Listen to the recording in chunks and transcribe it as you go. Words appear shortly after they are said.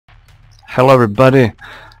Hello everybody,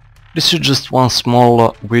 this is just one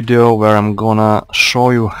small video where I'm gonna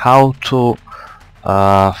show you how to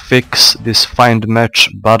fix this find match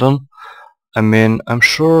button. I'm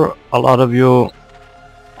sure a lot of you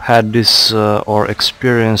had this or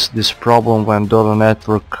experienced this problem when Dota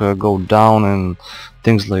network go down and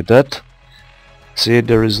things like that. See,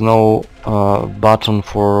 there is no button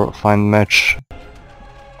for find match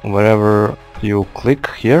wherever you click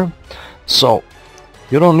here. So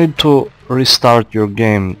you don't need to restart your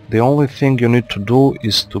game. The only thing you need to do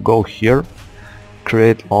is to go here,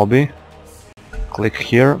 create lobby, click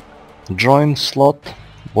here, join slot,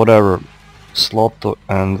 whatever slot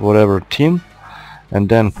and whatever team, and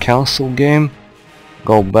then cancel game,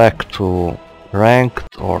 go back to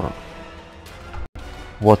ranked or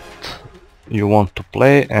what you want to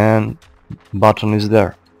play, and button is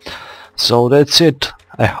there. So that's it.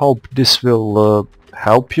 I hope this will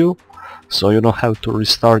help you, so you don't have to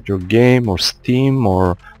restart your game or Steam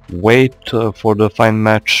or wait for the find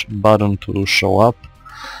match button to show up.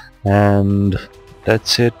 And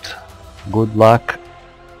that's it. Good luck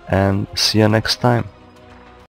and see you next time.